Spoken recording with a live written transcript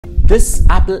This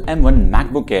Apple M1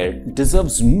 MacBook Air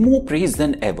deserves more praise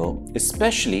than ever,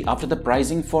 especially after the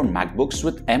pricing for MacBooks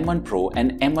with M1 Pro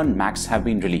and M1 Max have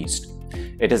been released.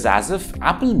 It is as if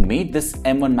Apple made this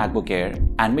M1 MacBook Air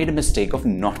and made a mistake of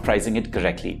not pricing it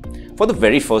correctly for the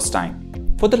very first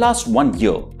time. For the last 1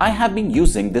 year, I have been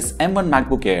using this M1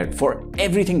 MacBook Air for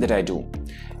everything that I do,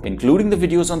 including the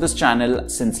videos on this channel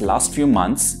since last few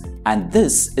months, and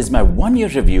this is my 1-year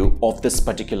review of this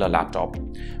particular laptop,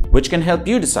 which can help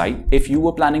you decide if you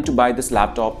were planning to buy this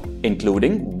laptop,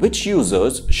 including which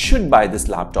users should buy this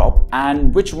laptop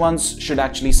and which ones should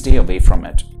actually stay away from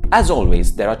it. As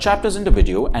always, there are chapters in the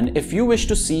video, and if you wish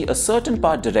to see a certain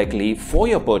part directly for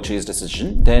your purchase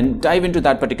decision, then dive into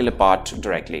that particular part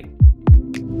directly.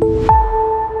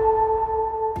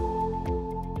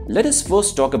 Let us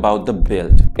first talk about the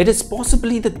build. It is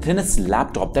possibly the thinnest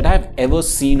laptop that I have ever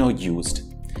seen or used.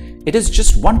 It is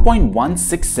just 1.16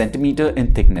 cm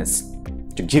in thickness.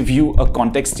 To give you a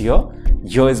context here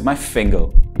is my finger.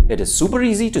 It is super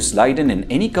easy to slide in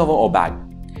any cover or bag.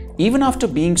 Even after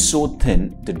being so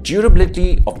thin, the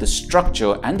durability of the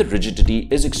structure and the rigidity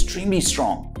is extremely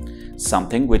strong,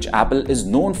 something which Apple is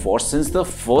known for since the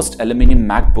first aluminum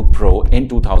MacBook Pro in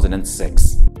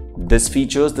 2006. This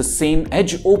features the same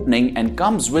edge opening and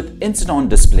comes with instant-on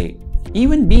display.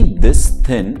 Even being this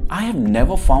thin, I have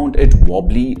never found it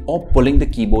wobbly or pulling the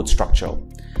keyboard structure.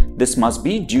 This must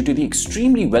be due to the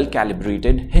extremely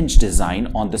well-calibrated hinge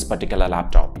design on this particular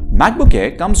laptop. MacBook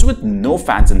Air comes with no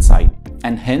fans inside,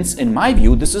 and hence, in my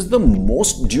view, this is the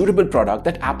most durable product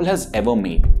that Apple has ever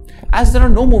made, as there are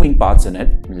no moving parts in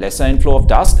it, lesser inflow of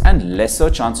dust and lesser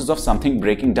chances of something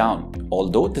breaking down.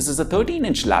 Although this is a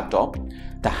 13-inch laptop,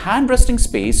 the hand resting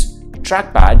space,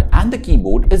 trackpad and the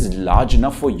keyboard is large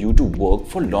enough for you to work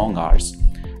for long hours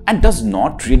and does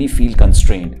not really feel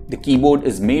constrained. The keyboard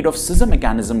is made of scissor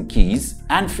mechanism keys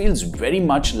and feels very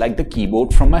much like the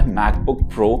keyboard from my MacBook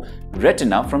Pro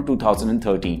Retina from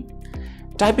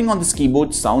 2013. Typing on this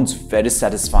keyboard sounds very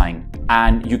satisfying,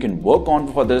 and you can work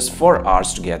on for this for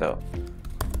hours together.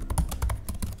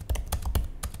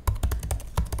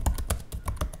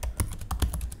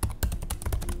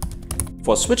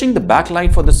 For switching the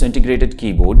backlight for this integrated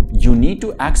keyboard, you need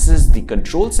to access the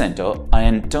control center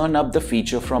and turn up the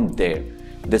feature from there.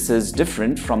 This is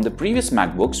different from the previous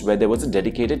MacBooks where there was a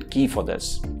dedicated key for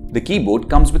this. The keyboard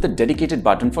comes with a dedicated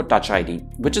button for Touch ID,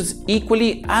 which is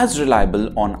equally as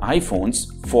reliable on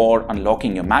iPhones for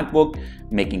unlocking your MacBook,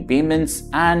 making payments,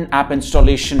 and app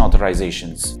installation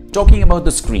authorizations. Talking about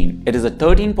the screen, it is a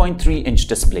 13.3-inch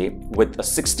display with a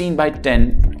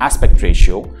 16:10 aspect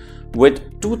ratio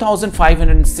with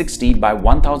 2560 by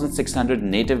 1600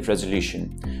 native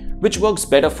resolution, which works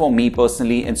better for me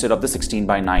personally instead of the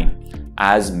 16:9,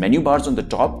 as menu bars on the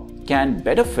top can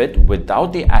better fit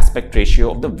without the aspect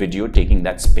ratio of the video taking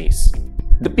that space.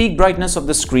 The peak brightness of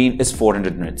the screen is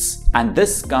 400 nits, and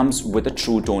this comes with a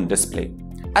true tone display.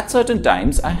 At certain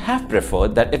times, I have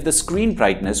preferred that if the screen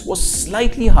brightness was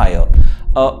slightly higher,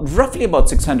 roughly about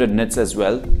 600 nits as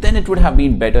well, then it would have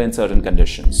been better in certain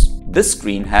conditions. This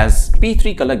screen has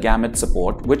P3 color gamut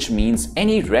support, which means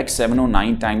any Rec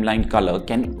 709 timeline color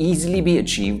can easily be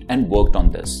achieved and worked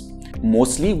on this.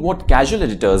 Mostly what casual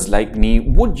editors like me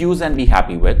would use and be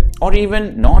happy with, or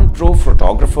even non-pro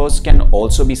photographers can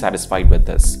also be satisfied with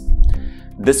this.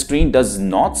 This screen does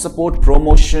not support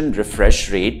ProMotion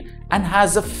refresh rate and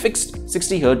has a fixed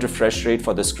 60Hz refresh rate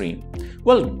for the screen.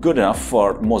 Well, good enough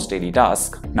for most daily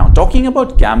tasks. Now, talking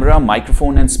about camera,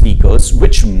 microphone and speakers,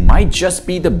 which might just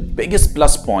be the biggest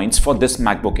plus points for this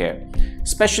MacBook Air,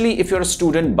 especially if you're a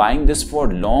student buying this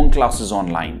for long classes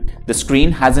online. The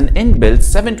screen has an inbuilt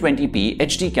 720p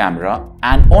HD camera,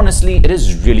 and honestly, it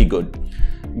is really good.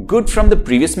 Good from the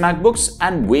previous MacBooks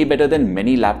and way better than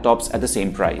many laptops at the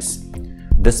same price.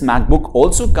 This MacBook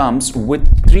also comes with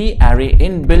 3 array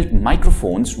inbuilt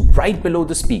microphones right below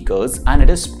the speakers, and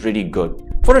it is pretty good.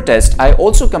 For a test, I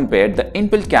also compared the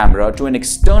inbuilt camera to an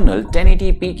external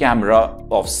 1080p camera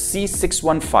of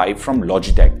C615 from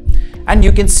Logitech, and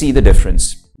you can see the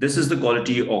difference. This is the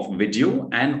quality of video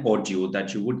and audio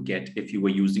that you would get if you were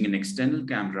using an external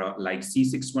camera like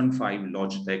C615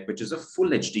 Logitech, which is a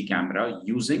full HD camera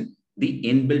using the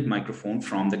inbuilt microphone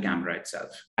from the camera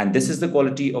itself. And this is the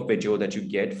quality of video that you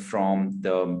get from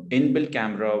the inbuilt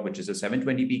camera, which is a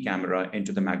 720p camera,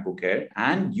 into the MacBook Air,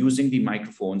 and using the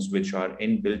microphones which are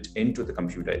inbuilt into the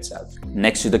computer itself.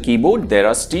 Next to the keyboard, there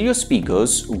are stereo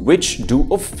speakers which do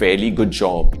a fairly good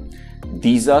job.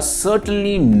 These are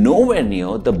certainly nowhere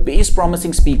near the base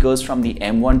promising speakers from the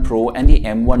M1 Pro and the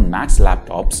M1 Max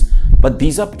laptops, but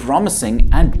these are promising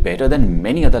and better than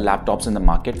many other laptops in the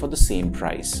market for the same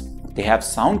price. They have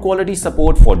sound quality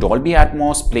support for Dolby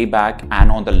Atmos playback, and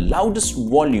on the loudest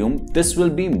volume, this will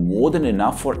be more than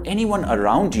enough for anyone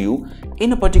around you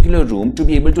in a particular room to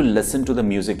be able to listen to the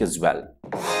music as well.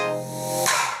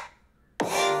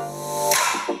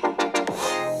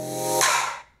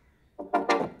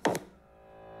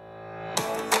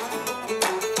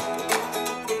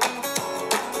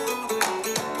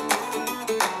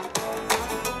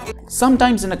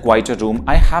 Sometimes in a quieter room,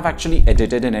 I have actually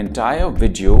edited an entire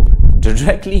video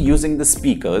directly using the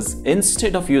speakers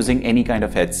instead of using any kind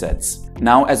of headsets.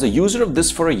 Now, as a user of this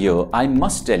for a year, I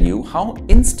must tell you how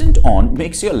Instant On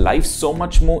makes your life so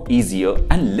much more easier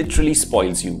and literally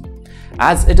spoils you.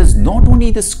 As it is not only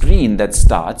the screen that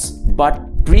starts,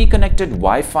 but pre-connected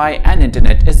Wi-Fi and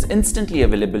internet is instantly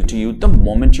available to you the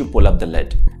moment you pull up the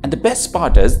lid. And the best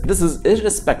part is, this is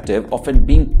irrespective of it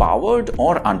being powered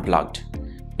or unplugged.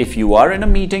 If you are in a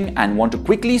meeting and want to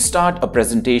quickly start a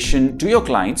presentation to your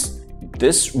clients,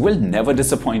 this will never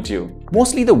disappoint you.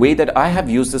 Mostly the way that I have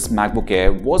used this MacBook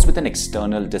Air was with an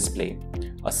external display.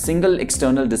 A single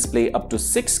external display up to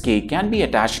 6K can be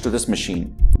attached to this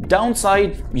machine.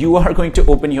 Downside, you are going to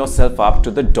open yourself up to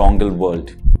the dongle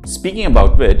world. Speaking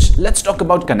about which, let's talk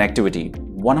about connectivity.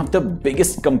 One of the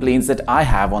biggest complaints that I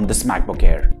have on this MacBook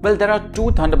Air. Well, there are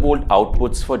two Thunderbolt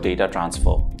outputs for data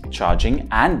transfer, charging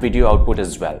and video output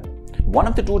as well. One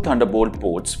of the two Thunderbolt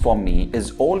ports for me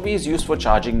is always used for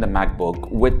charging the MacBook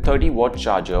with 30-watt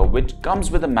charger which comes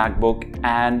with the MacBook,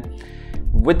 and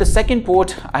with the second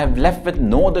port I have left with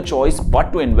no other choice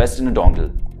but to invest in a dongle.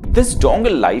 This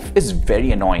dongle life is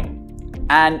very annoying.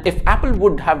 And if Apple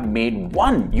would have made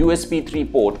one USB 3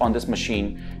 port on this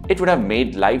machine, it would have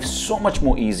made life so much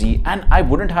more easy and I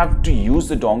wouldn't have to use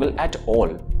the dongle at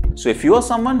all. So if you are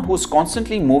someone who's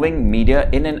constantly moving media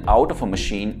in and out of a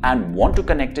machine and want to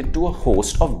connect it to a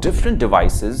host of different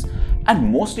devices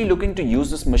and mostly looking to use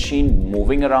this machine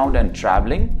moving around and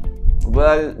traveling,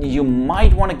 well, you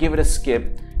might want to give it a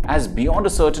skip, as beyond a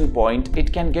certain point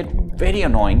it can get very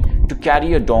annoying to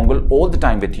carry a dongle all the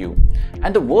time with you.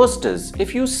 And the worst is,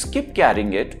 if you skip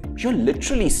carrying it, you're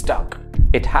literally stuck.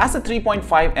 It has a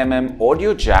 3.5mm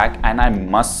audio jack, and I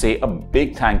must say a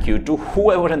big thank you to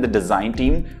whoever in the design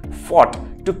team fought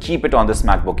to keep it on this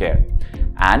MacBook Air.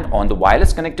 And on the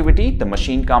wireless connectivity, the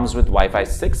machine comes with Wi-Fi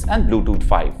 6 and Bluetooth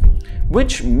 5,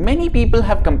 which many people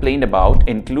have complained about,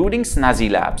 including Snazzy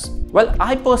Labs. Well,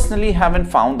 I personally haven't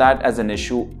found that as an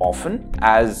issue often,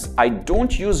 as I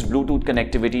don't use Bluetooth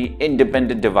connectivity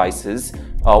independent devices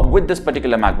with this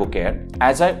particular MacBook Air,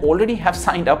 as I already have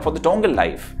signed up for the dongle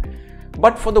life.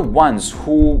 But for the ones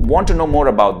who want to know more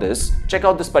about this, check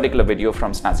out this particular video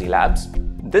from Snazzy Labs.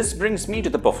 This brings me to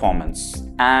the performance,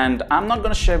 and I'm not going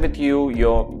to share with you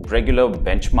your regular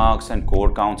benchmarks and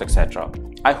core counts, etc.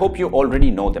 I hope you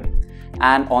already know them.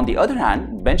 And on the other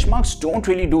hand, benchmarks don't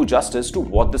really do justice to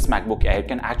what this MacBook Air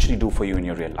can actually do for you in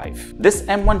your real life. This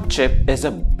M1 chip is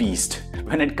a beast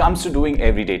when it comes to doing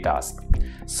everyday tasks.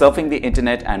 Surfing the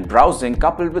internet and browsing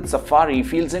coupled with Safari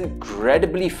feels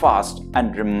incredibly fast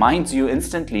and reminds you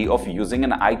instantly of using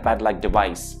an iPad-like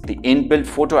device. The inbuilt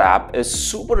photo app is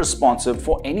super responsive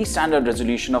for any standard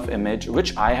resolution of image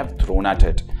which I have thrown at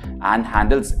it, and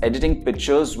handles editing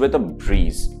pictures with a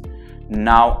breeze.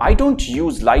 Now, I don't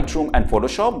use Lightroom and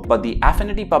Photoshop, but the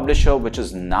Affinity Publisher, which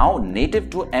is now native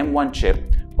to M1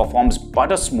 chip, performs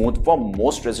butter smooth for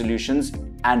most resolutions.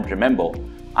 And remember,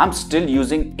 I'm still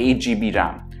using 8GB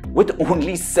RAM with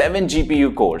only 7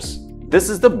 GPU cores. This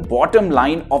is the bottom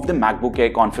line of the MacBook Air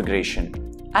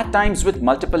configuration. At times, with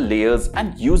multiple layers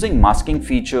and using masking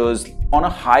features on a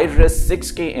high-res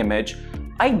 6K image,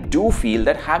 I do feel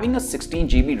that having a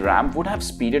 16GB RAM would have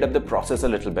speeded up the process a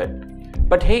little bit.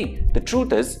 But hey, the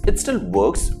truth is, it still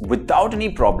works without any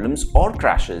problems or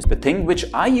crashes. The thing which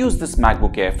I use this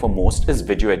MacBook Air for most is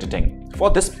video editing for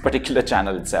this particular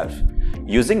channel itself,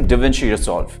 using DaVinci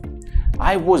Resolve.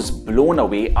 I was blown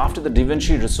away after the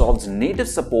DaVinci Resolve's native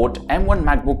support M1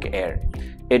 Macbook Air.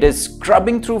 It is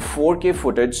scrubbing through 4K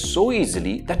footage so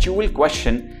easily that you will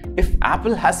question if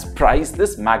Apple has priced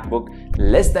this MacBook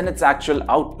less than its actual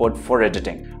output for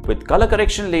editing. With color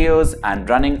correction layers and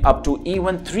running up to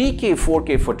even 3K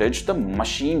 4K footage, the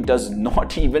machine does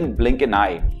not even blink an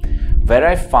eye. Where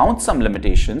I found some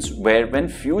limitations where when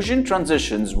fusion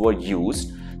transitions were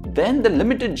used, then the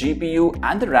limited GPU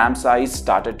and the RAM size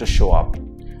started to show up.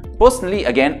 Personally,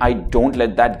 again, I don't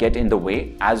let that get in the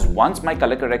way, as once my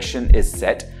color correction is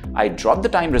set, I drop the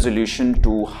time resolution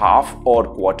to half or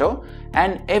quarter,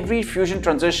 and every fusion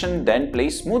transition then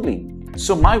plays smoothly.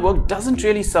 So my work doesn't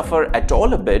really suffer at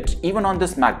all a bit, even on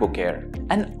this MacBook Air.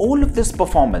 And all of this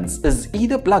performance is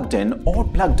either plugged in or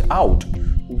plugged out,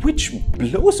 which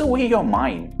blows away your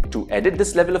mind. To edit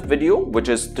this level of video, which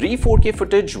is 3 4K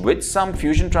footage with some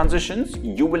fusion transitions,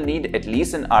 you will need at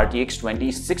least an RTX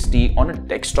 2060 on a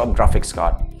desktop graphics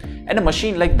card. And a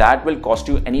machine like that will cost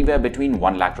you anywhere between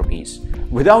 1 lakh rupees,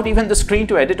 without even the screen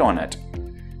to edit on it.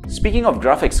 Speaking of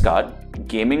graphics card,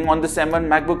 gaming on this M1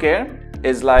 Macbook Air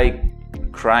is like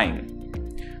crying.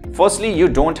 Firstly, you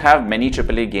don't have many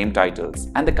AAA game titles,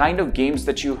 and the kind of games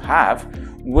that you have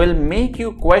will make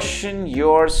you question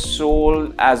your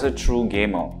soul as a true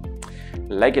gamer,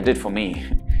 like it did for me,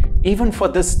 even for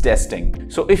this testing.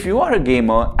 So if you are a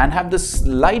gamer and have the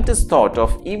slightest thought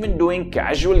of even doing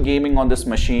casual gaming on this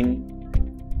machine,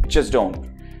 just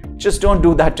don't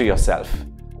do that to yourself.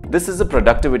 This is a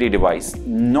productivity device,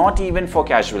 not even for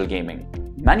casual gaming.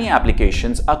 Many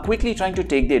applications are quickly trying to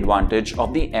take the advantage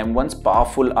of the M1's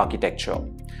powerful architecture,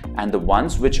 and the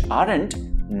ones which aren't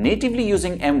natively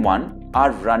using M1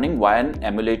 are running via an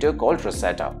emulator called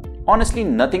Rosetta. Honestly,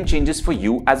 nothing changes for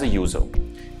you as a user.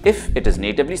 If it is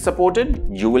natively supported,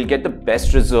 you will get the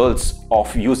best results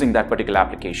of using that particular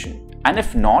application. And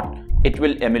if not, it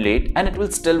will emulate and it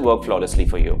will still work flawlessly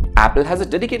for you. Apple has a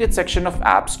dedicated section of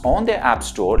apps on their App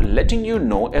Store letting you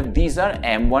know if these are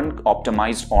M1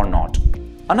 optimized or not.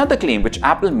 Another claim which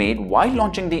Apple made while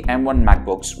launching the M1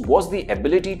 MacBooks was the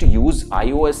ability to use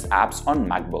iOS apps on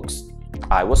MacBooks.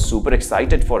 I was super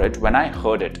excited for it when I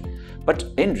heard it, but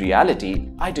in reality,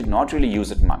 I did not really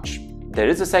use it much. There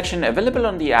is a section available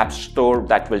on the App Store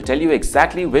that will tell you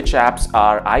exactly which apps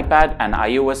are iPad and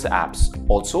iOS apps.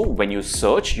 Also, when you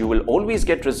search, you will always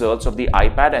get results of the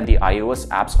iPad and the iOS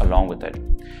apps along with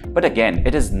it. But again,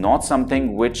 it is not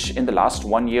something which in the last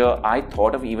 1 year I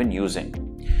thought of even using.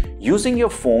 Using your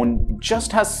phone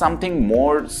just has something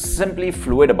more simply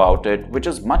fluid about it, which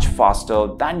is much faster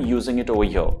than using it over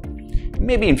here.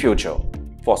 Maybe in future.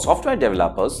 For software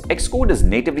developers, Xcode is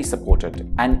natively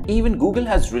supported, and even Google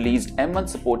has released M1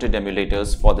 supported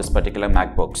emulators for this particular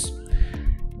MacBooks.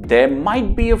 There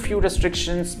might be a few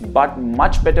restrictions, but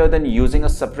much better than using a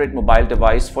separate mobile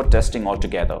device for testing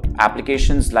altogether.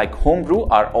 Applications like Homebrew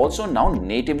are also now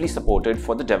natively supported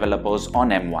for the developers on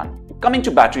M1. Coming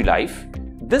to battery life,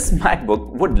 this MacBook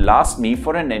would last me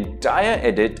for an entire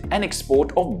edit and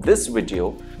export of this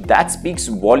video that speaks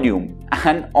volume,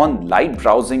 and on light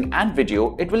browsing and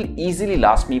video, it will easily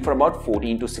last me for about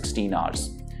 14 to 16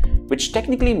 hours. Which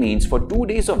technically means for 2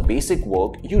 days of basic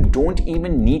work, you don't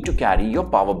even need to carry your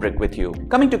power brick with you.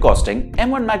 Coming to costing,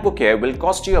 M1 MacBook Air will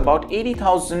cost you about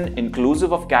 80,000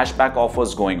 inclusive of cashback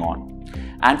offers going on.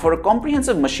 And for a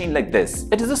comprehensive machine like this,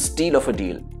 it is a steal of a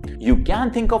deal. You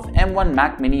can think of M1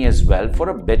 Mac Mini as well for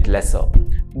a bit lesser,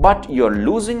 but you're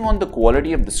losing on the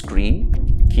quality of the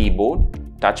screen, keyboard,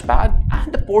 touchpad,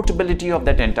 and the portability of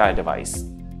that entire device.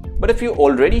 But if you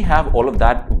already have all of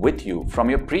that with you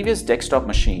from your previous desktop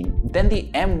machine, then the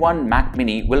M1 Mac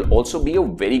Mini will also be a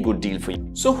very good deal for you.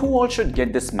 So who all should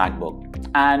get this MacBook,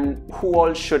 and who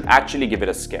all should actually give it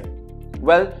a skip?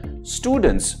 Well,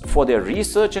 students for their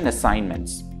research and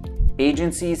assignments,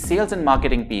 agencies, sales and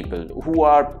marketing people who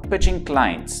are pitching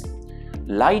clients,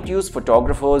 light use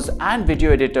photographers and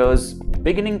video editors,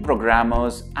 beginning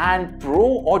programmers, and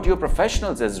pro audio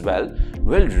professionals as well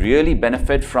will really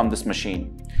benefit from this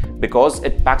machine because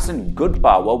it packs in good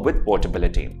power with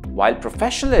portability. While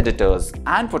professional editors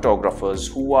and photographers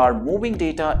who are moving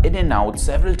data in and out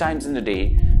several times in a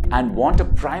day and want a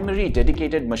primary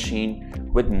dedicated machine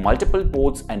with multiple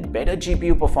ports and better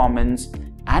GPU performance,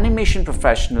 animation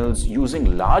professionals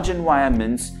using large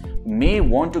environments may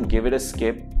want to give it a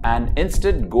skip and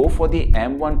instead go for the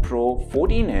M1 Pro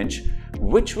 14-inch,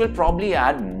 which will probably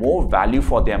add more value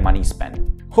for their money spent.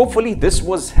 Hopefully this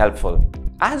was helpful.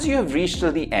 As you have reached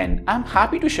till the end, I'm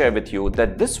happy to share with you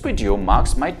that this video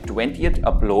marks my 20th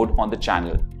upload on the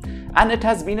channel. And it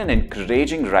has been an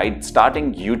encouraging ride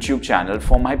starting YouTube channel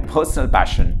for my personal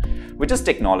passion, which is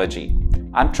technology.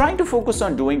 I'm trying to focus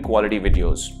on doing quality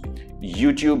videos.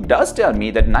 YouTube does tell me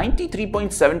that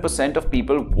 93.7% of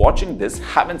people watching this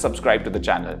haven't subscribed to the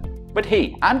channel. But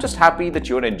hey, I'm just happy that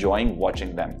you're enjoying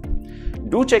watching them.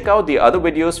 Do check out the other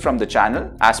videos from the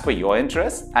channel as per your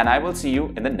interests, and I will see you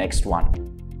in the next one.